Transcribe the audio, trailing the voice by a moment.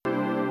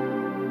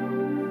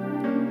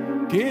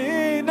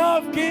King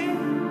of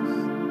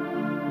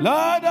kings,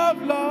 Lord of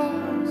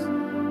lords,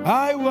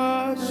 I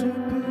worship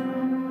you.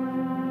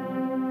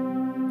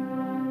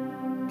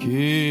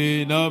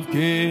 King of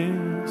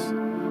kings,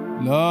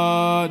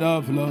 Lord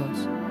of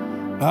lords,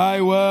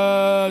 I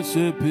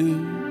worship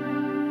you.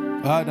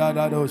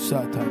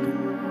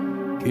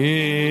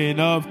 King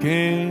of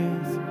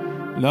kings,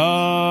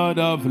 Lord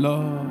of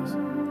lords,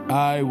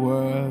 I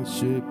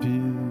worship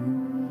you.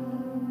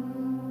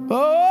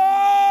 Oh,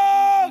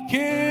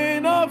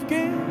 King of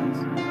kings.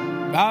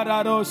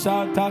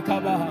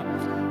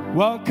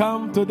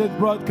 Welcome to this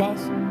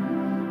broadcast.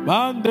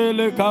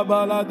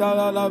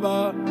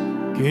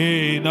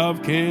 King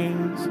of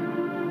kings,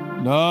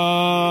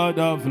 Lord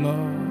of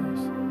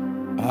lords,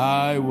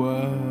 I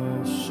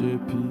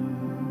worship you.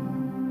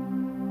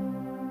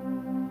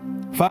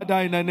 Father,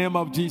 in the name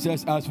of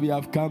Jesus, as we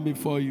have come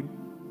before you,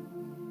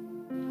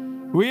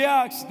 we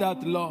ask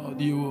that, Lord,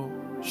 you will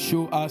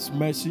show us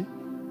mercy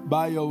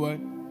by your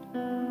word.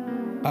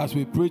 As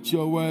we preach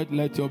your word,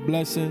 let your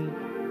blessing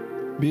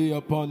be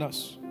upon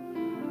us.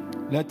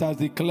 Let us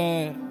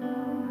declare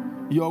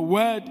your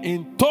word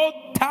in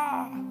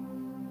total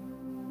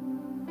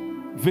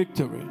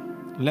victory.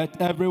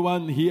 Let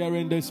everyone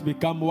hearing this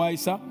become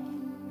wiser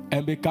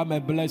and become a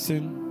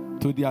blessing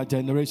to their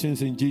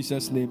generations in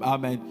Jesus' name.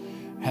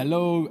 Amen.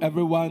 Hello,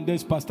 everyone.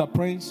 This is Pastor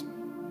Prince.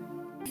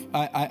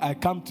 I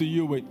come to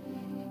you with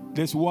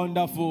this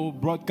wonderful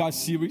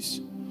broadcast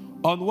series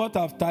on what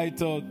I've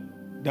titled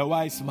The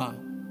Wise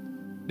Man.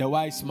 The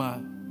Wise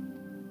Man.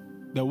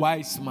 The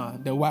Wise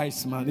Man. The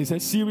Wise Man. It's a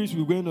series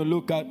we're going to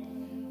look at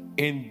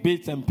in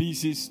bits and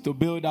pieces to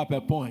build up a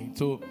point.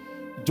 So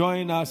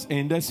join us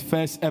in this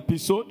first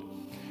episode.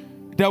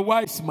 The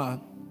Wise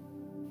Man.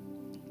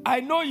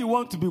 I know you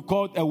want to be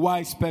called a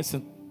wise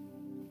person.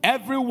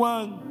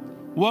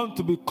 Everyone wants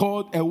to be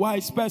called a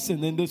wise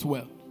person in this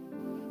world.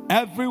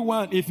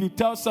 Everyone, if you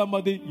tell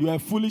somebody you're a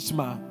foolish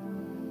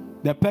man,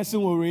 the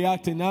person will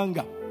react in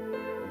anger.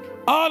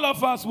 All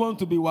of us want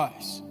to be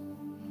wise.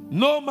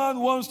 No man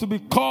wants to be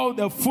called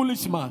a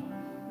foolish man.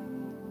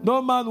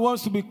 No man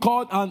wants to be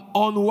called an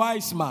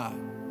unwise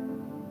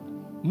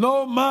man.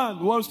 No man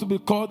wants to be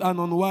called an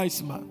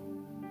unwise man.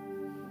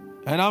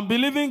 And I'm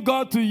believing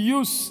God to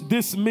use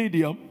this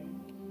medium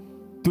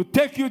to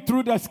take you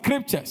through the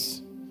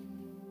scriptures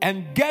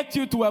and get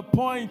you to a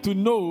point to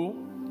know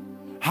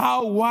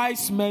how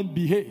wise men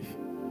behave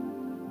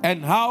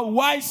and how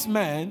wise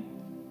men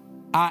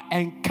are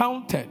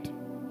encountered,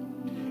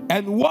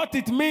 and what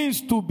it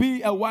means to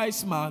be a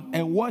wise man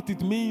and what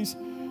it means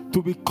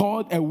to be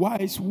called a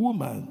wise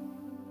woman,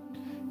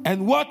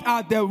 and what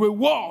are the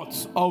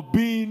rewards of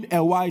being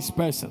a wise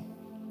person.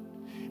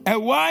 A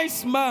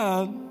wise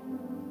man,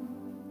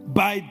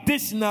 by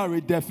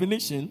dictionary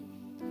definition,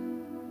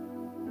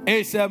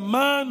 is a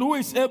man who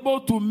is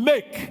able to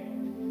make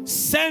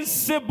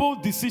sensible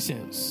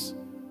decisions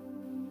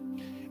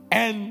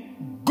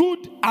and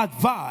good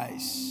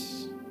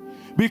advice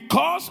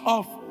because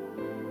of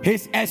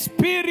his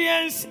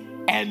experience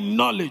and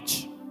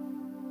knowledge.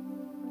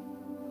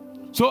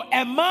 So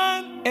a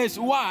man is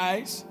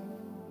wise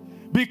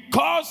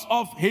because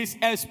of his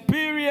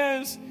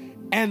experience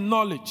and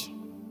knowledge.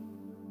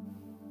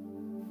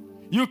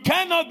 You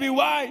cannot be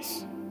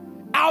wise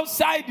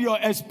outside your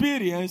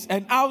experience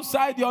and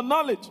outside your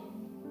knowledge.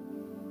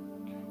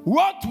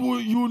 What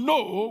you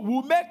know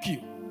will make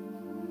you.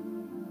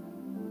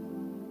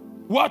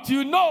 What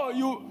you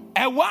know,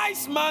 a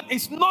wise man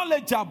is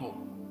knowledgeable.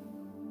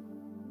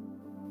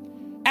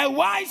 A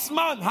wise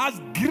man has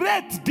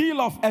great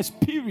deal of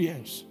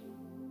experience.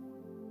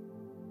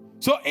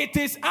 So it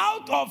is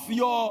out of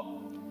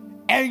your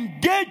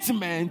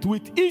engagement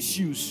with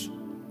issues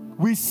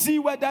we see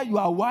whether you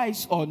are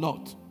wise or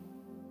not.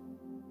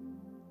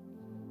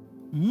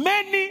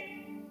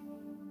 Many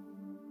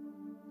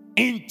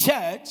in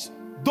church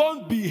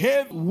don't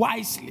behave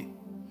wisely.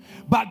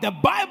 But the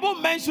Bible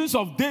mentions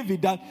of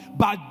David that,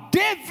 but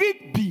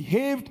David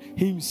behaved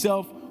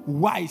himself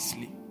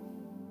wisely.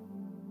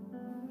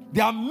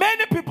 There are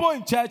many people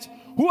in church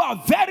who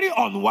are very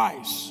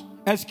unwise.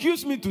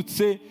 Excuse me to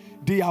say,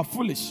 they are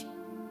foolish.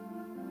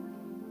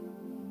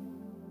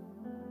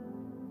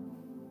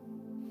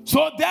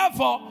 So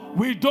therefore,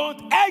 we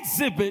don't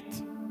exhibit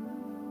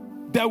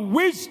the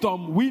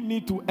wisdom we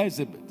need to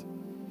exhibit.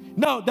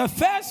 Now, the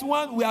first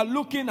one we are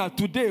looking at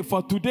today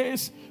for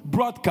today's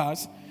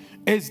broadcast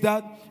is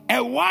that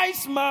a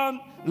wise man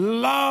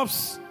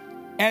loves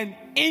and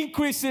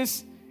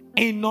increases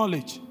in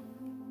knowledge.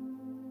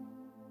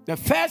 The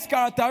first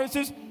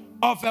characteristic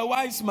of a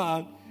wise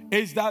man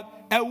is that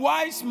a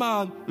wise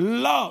man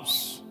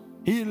loves.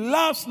 He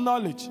loves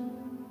knowledge.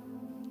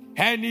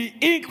 And he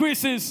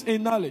increases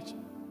in knowledge.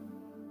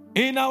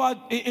 In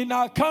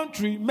our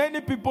country,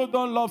 many people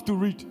don't love to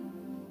read.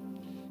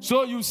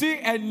 So you see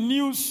a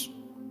news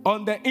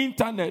on the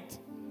internet,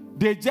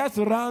 they just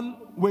run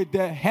with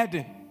the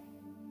heading.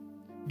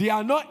 They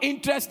are not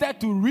interested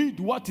to read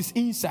what is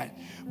inside.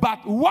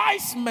 But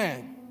wise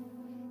men,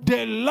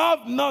 they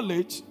love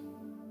knowledge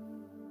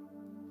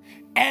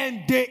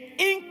and they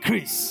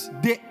increase,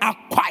 they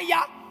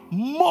acquire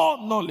more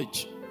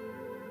knowledge.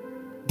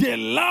 They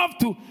love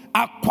to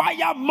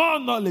acquire more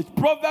knowledge.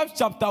 Proverbs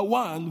chapter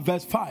 1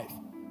 verse 5.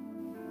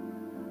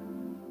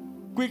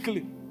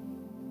 Quickly.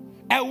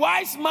 A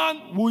wise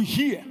man will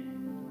hear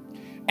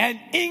and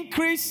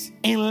increase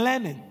in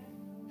learning,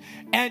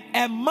 and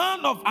a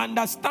man of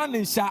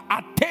understanding shall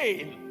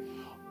attain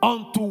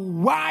unto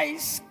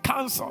wise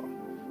counsel.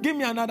 Give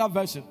me another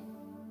version.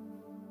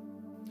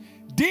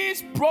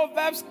 These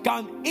proverbs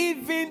can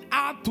even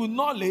add to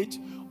knowledge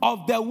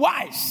of the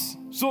wise.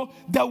 So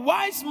the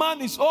wise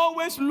man is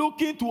always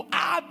looking to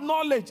add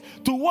knowledge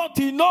to what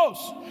he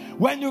knows.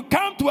 When you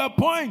come to a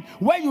point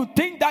where you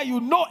think that you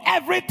know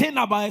everything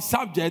about a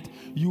subject,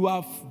 you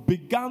have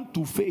begun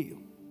to fail.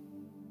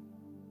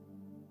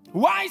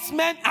 Wise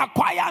men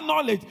acquire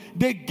knowledge.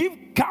 They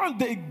give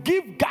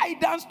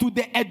guidance to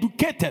the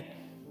educated.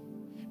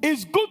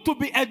 It's good to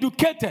be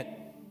educated.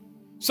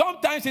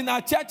 Sometimes in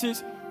our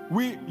churches,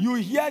 you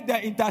hear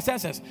the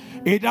intercessors.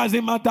 It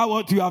doesn't matter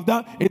what you have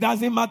done. It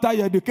doesn't matter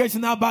your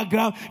educational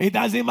background. It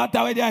doesn't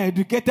matter whether you are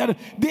educated.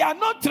 They are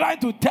not trying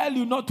to tell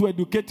you not to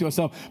educate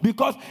yourself,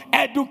 because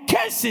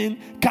education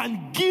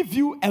can give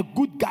you a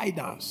good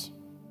guidance.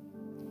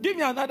 Give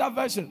me another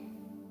version.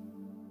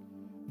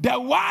 The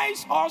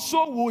wise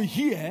also will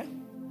hear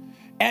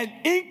and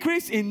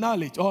increase in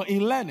knowledge or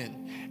in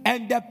learning,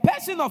 and the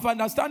person of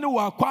understanding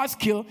will acquire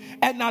skill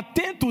and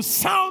attain to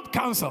sound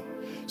counsel,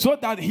 so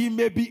that he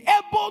may be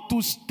able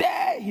to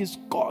steer his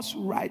course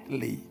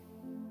rightly.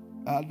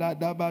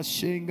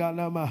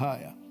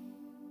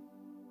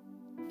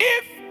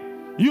 If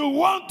you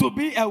want to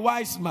be a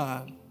wise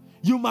man,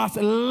 you must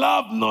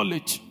love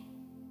knowledge.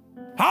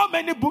 How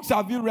many books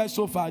have you read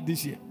so far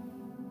this year?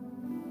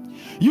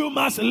 You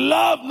must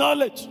love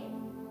knowledge.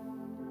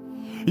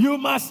 You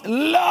must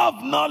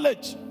love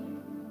knowledge.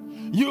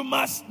 You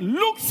must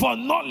look for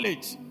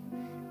knowledge,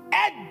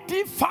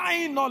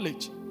 edifying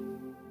knowledge.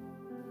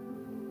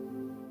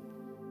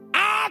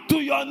 Add to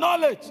your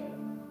knowledge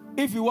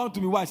if you want to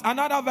be wise.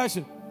 Another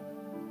version.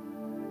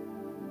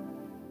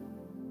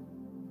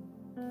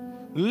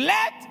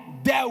 Let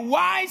the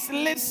wise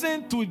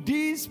listen to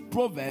these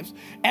proverbs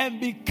and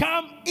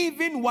become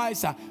even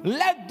wiser.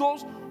 Let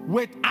those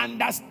with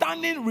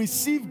understanding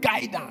receive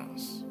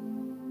guidance.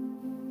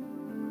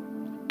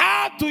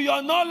 Add to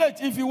your knowledge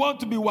if you want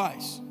to be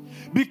wise.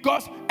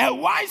 Because a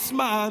wise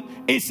man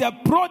is a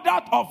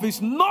product of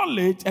his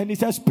knowledge and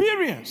his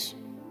experience.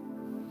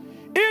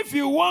 If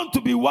you want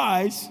to be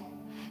wise,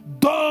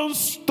 don't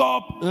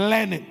stop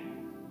learning.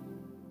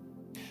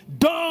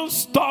 Don't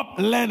stop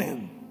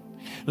learning.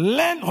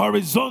 Learn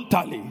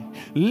horizontally.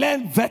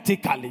 Learn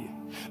vertically.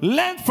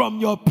 Learn from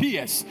your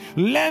peers.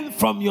 Learn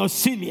from your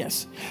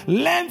seniors.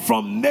 Learn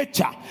from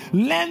nature.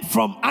 Learn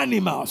from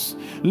animals.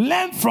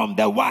 Learn from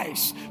the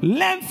wise.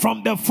 Learn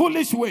from the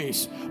foolish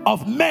ways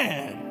of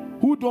men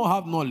who don't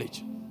have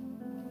knowledge.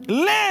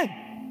 Learn.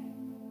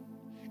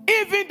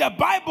 Even the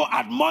Bible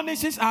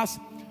admonishes us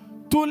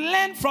to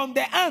learn from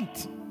the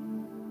ant.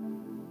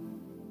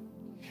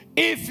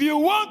 If you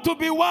want to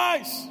be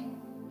wise,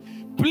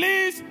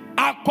 please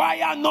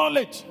acquire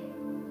knowledge.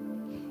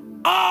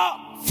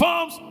 All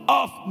forms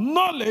of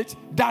knowledge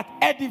that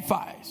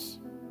edifies.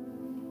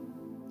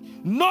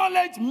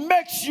 Knowledge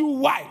makes you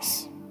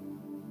wise.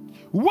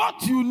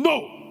 What you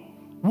know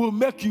will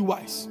make you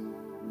wise.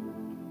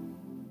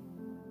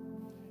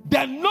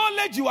 The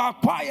knowledge you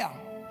acquire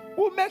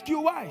will make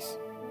you wise.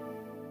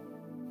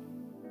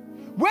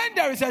 When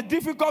there is a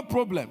difficult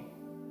problem,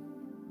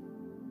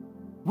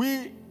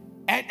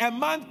 and a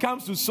man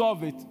comes to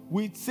solve it,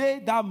 we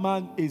say that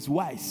man is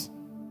wise.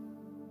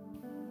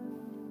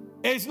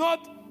 It's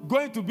not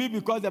going to be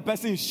because the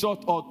person is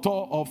short or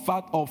tall or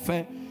fat or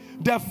fair.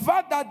 The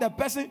fact that the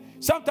person,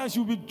 sometimes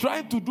you'll be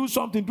trying to do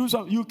something,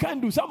 you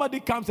can't do. Somebody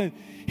comes and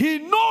he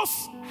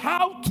knows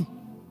how to.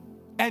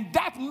 And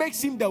that makes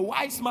him the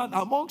wise man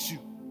amongst you.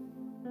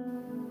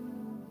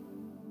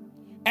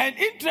 And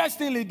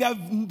interestingly,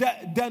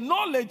 the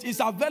knowledge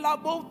is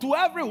available to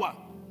everyone.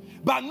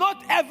 But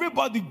not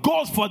everybody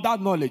goes for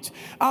that knowledge.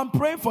 I'm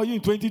praying for you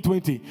in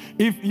 2020.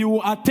 If you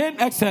attain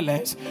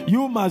excellence,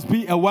 you must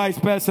be a wise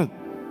person.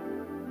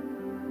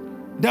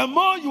 The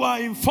more you are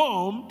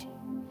informed,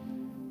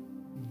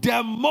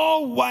 the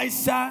more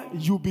wiser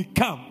you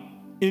become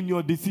in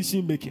your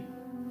decision making.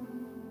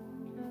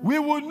 We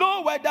will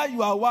know whether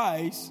you are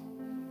wise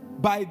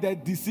by the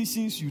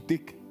decisions you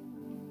take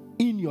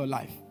in your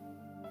life.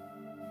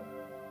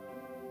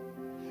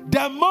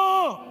 The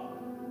more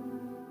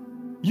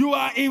you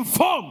are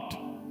informed,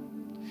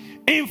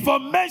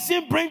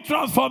 information brings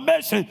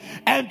transformation,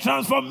 and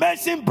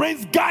transformation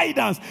brings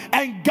guidance,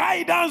 and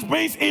guidance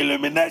brings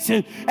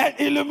illumination, and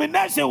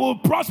illumination will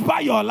prosper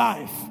your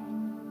life.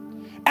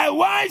 A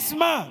wise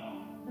man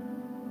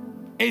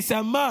is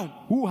a man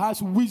who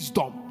has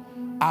wisdom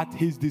at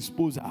his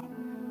disposal.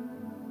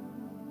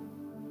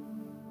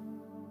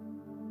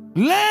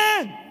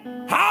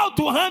 Learn how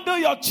to handle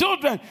your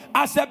children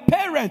as a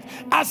parent,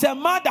 as a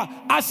mother,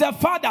 as a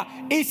father.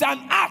 It's an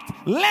act.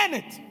 Learn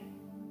it.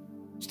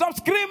 Stop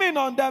screaming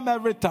on them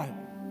every time.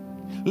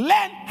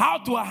 Learn how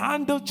to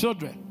handle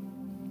children.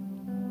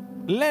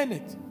 Learn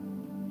it.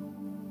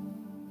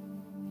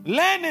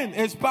 Learning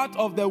is part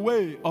of the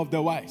way of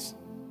the wise.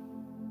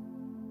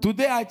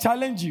 Today I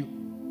challenge you.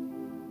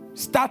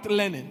 Start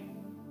learning.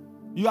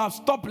 You have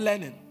stopped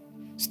learning.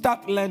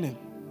 Start learning.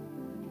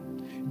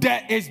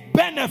 There is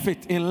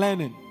benefit in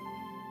learning.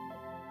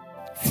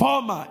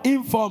 Formal,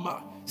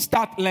 informal.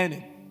 Start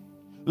learning.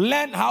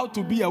 Learn how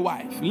to be a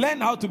wife.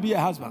 Learn how to be a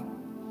husband.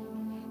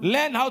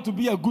 Learn how to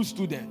be a good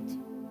student.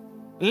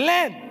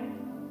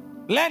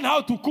 Learn. Learn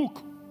how to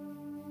cook.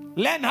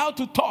 Learn how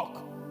to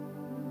talk.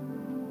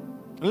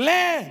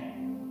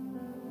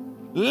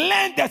 Learn.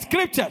 Learn the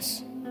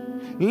scriptures.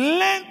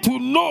 Learn to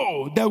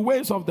know the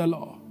ways of the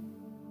Lord.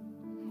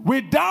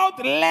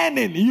 Without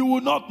learning, you will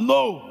not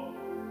know.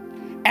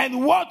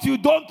 And what you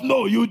don't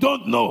know, you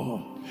don't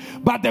know.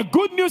 But the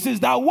good news is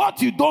that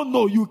what you don't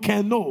know, you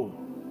can know.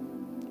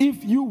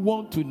 If you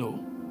want to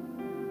know.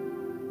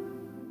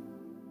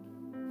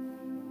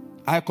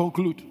 I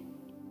conclude.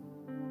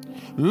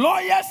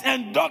 Lawyers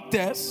and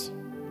doctors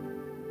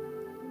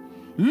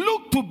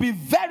look to be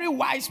very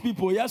wise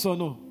people, yes or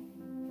no?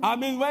 I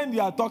mean, when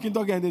you are talking,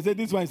 and they say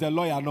this one is a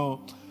lawyer,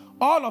 no.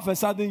 All of a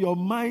sudden, your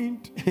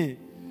mind,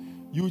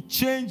 you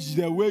change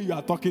the way you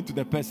are talking to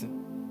the person.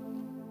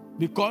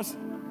 Because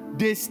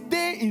they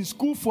stay in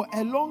school for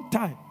a long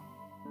time.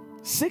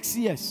 6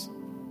 years,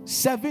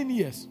 7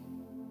 years.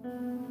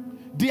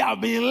 They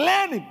have been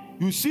learning.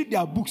 You see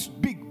their books,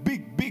 big.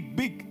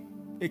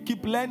 They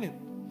keep learning.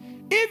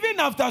 Even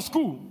after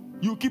school,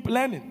 you keep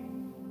learning.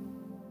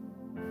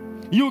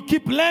 You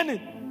keep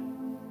learning.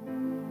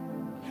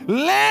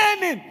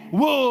 Learning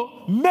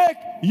will make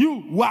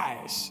you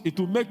wise. It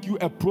will make you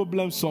a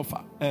problem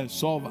solver. It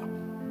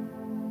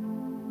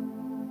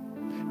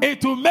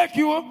will make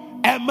you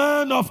a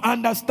man of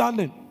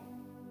understanding.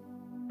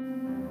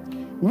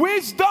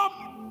 Wisdom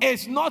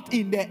is not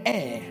in the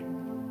air.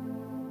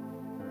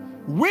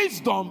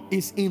 Wisdom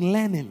is in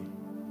learning.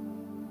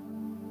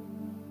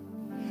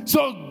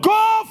 So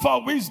go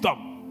for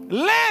wisdom.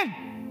 Learn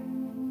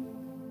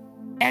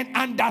and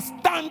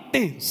understand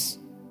things.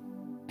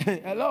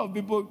 A lot of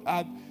people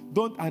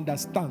don't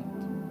understand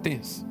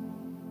things.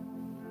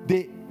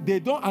 They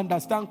don't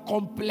understand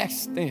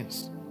complex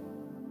things.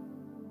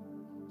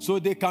 So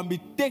they can be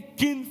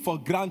taken for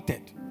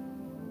granted.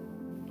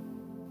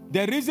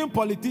 The reason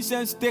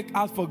politicians take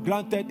us for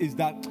granted is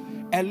that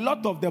a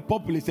lot of the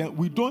population,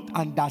 we don't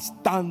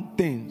understand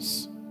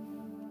things.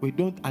 We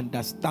don't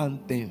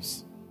understand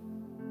things.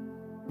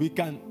 We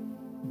can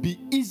be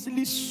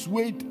easily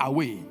swayed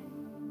away.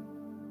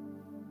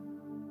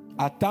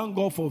 I thank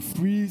God for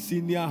free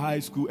senior high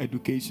school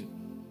education.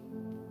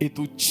 It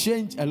will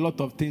change a lot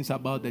of things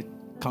about the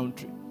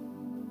country.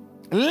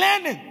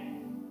 Learning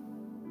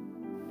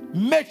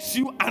makes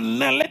you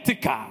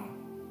analytical.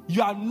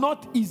 You are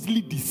not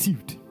easily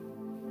deceived.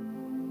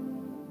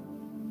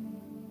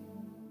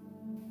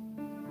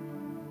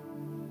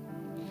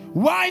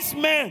 Wise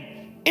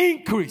men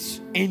increase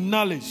in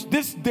knowledge.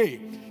 This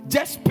day,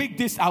 just pick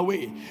this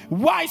away.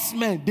 Wise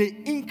men, they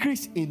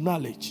increase in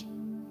knowledge.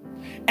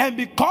 And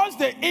because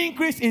they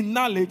increase in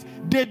knowledge,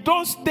 they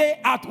don't stay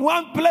at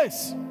one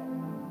place.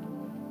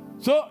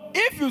 So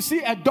if you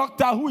see a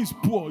doctor who is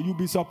poor, you'll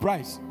be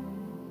surprised.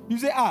 You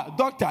say,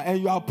 doctor,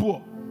 and you are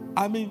poor.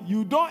 I mean,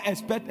 you don't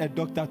expect a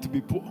doctor to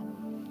be poor.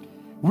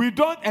 We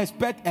don't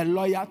expect a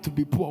lawyer to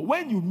be poor.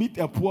 When you meet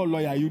a poor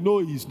lawyer, you know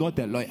he's not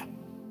a lawyer.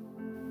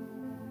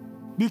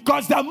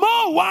 Because the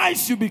more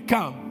wise you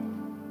become,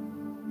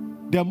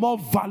 the more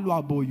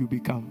valuable you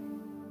become.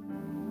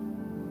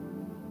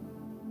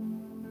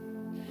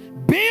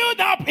 Build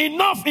up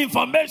enough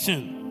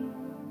information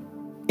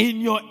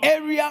in your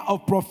area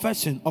of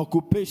profession,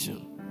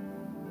 occupation,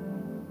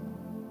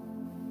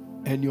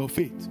 and your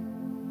faith.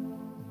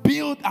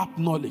 Build up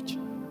knowledge.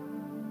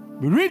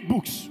 Read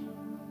books.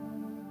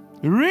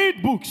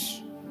 Read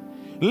books.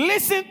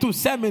 Listen to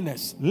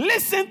seminars.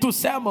 Listen to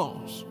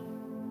sermons.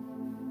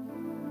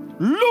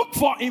 Look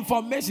for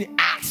information.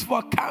 Ask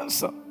for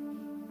counsel.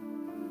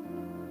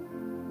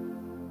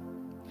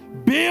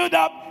 Build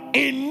up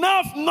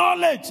enough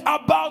knowledge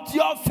about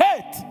your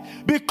faith,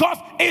 because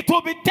it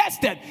will be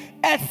tested.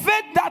 A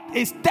faith that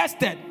is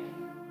tested,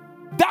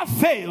 that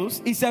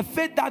fails, is a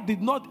faith that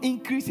did not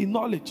increase in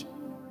knowledge.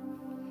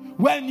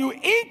 When you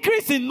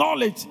increase in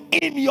knowledge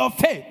in your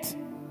faith,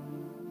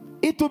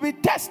 it will be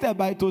tested,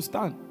 but it will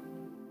stand.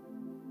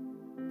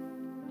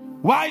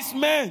 Wise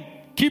men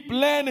keep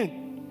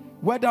learning,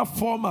 whether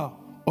formal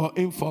or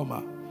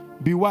informal.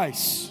 Be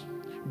wise.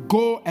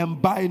 Go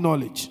and buy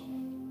knowledge.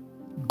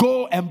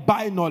 Go and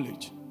buy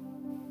knowledge.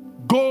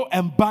 Go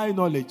and buy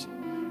knowledge.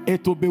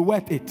 It will be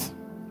worth it.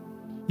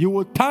 You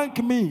will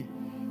thank me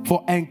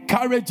for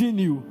encouraging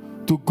you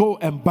to go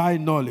and buy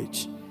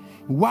knowledge.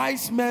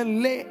 Wise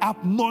men lay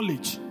up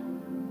knowledge.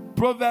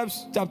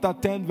 Proverbs chapter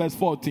 10 verse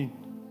 14.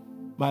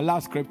 My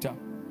last scripture.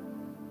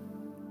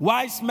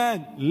 Wise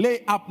men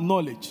lay up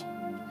knowledge,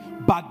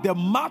 but the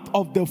mouth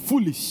of the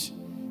foolish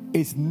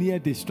is near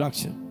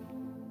destruction.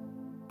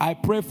 I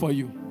pray for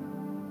you.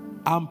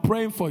 I'm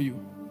praying for you.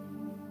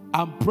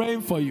 I'm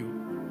praying for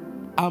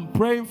you. I'm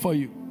praying for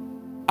you.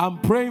 I'm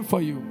praying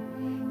for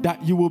you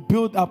that you will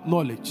build up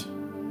knowledge.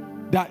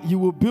 That you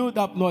will build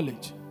up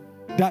knowledge.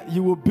 That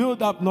you will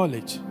build up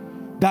knowledge.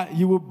 That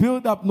you will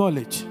build up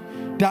knowledge.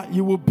 That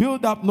you will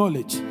build up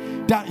knowledge.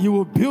 That you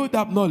will build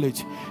up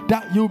knowledge.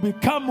 That you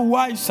become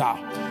wiser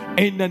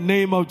in the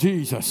name of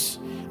Jesus.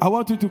 I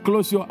want you to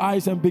close your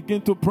eyes and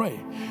begin to pray.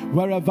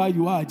 Wherever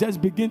you are,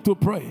 just begin to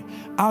pray.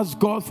 Ask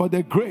God for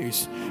the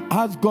grace.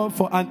 Ask God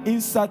for an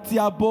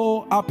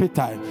insatiable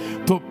appetite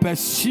to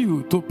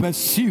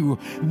pursue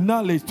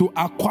knowledge, to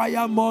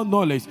acquire more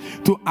knowledge,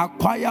 to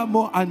acquire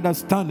more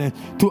understanding,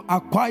 to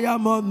acquire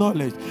more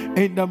knowledge.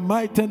 In the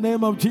mighty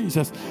name of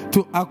Jesus,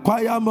 to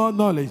acquire more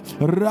knowledge.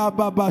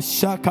 Rababa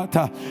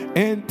Shakata,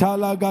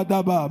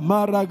 Entalagadaba,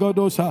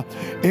 Maragodosa,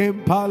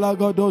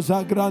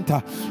 Impalagodosa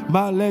Granta,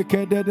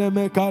 Maleke de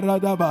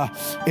Mekaradaba,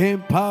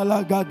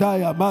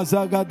 Impalagadaya,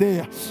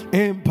 Mazagadea,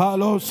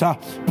 Impalosa.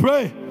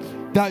 Pray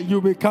that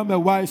you become a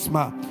wise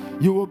man.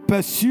 You will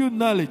pursue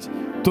knowledge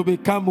to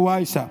become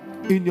wiser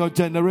in your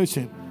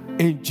generation.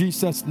 In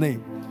Jesus'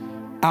 name.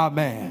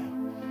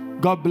 Amen.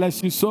 God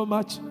bless you so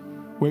much.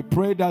 We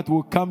pray that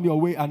will come your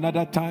way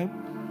another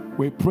time.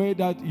 We pray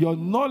that your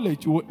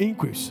knowledge will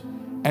increase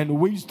and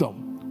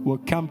wisdom will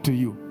come to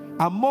you.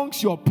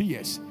 Amongst your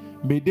peers,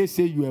 may they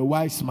say you're a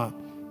wise man.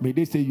 May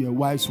they say you're a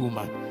wise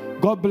woman.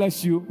 God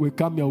bless you. We'll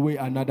come your way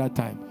another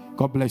time.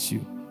 God bless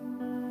you.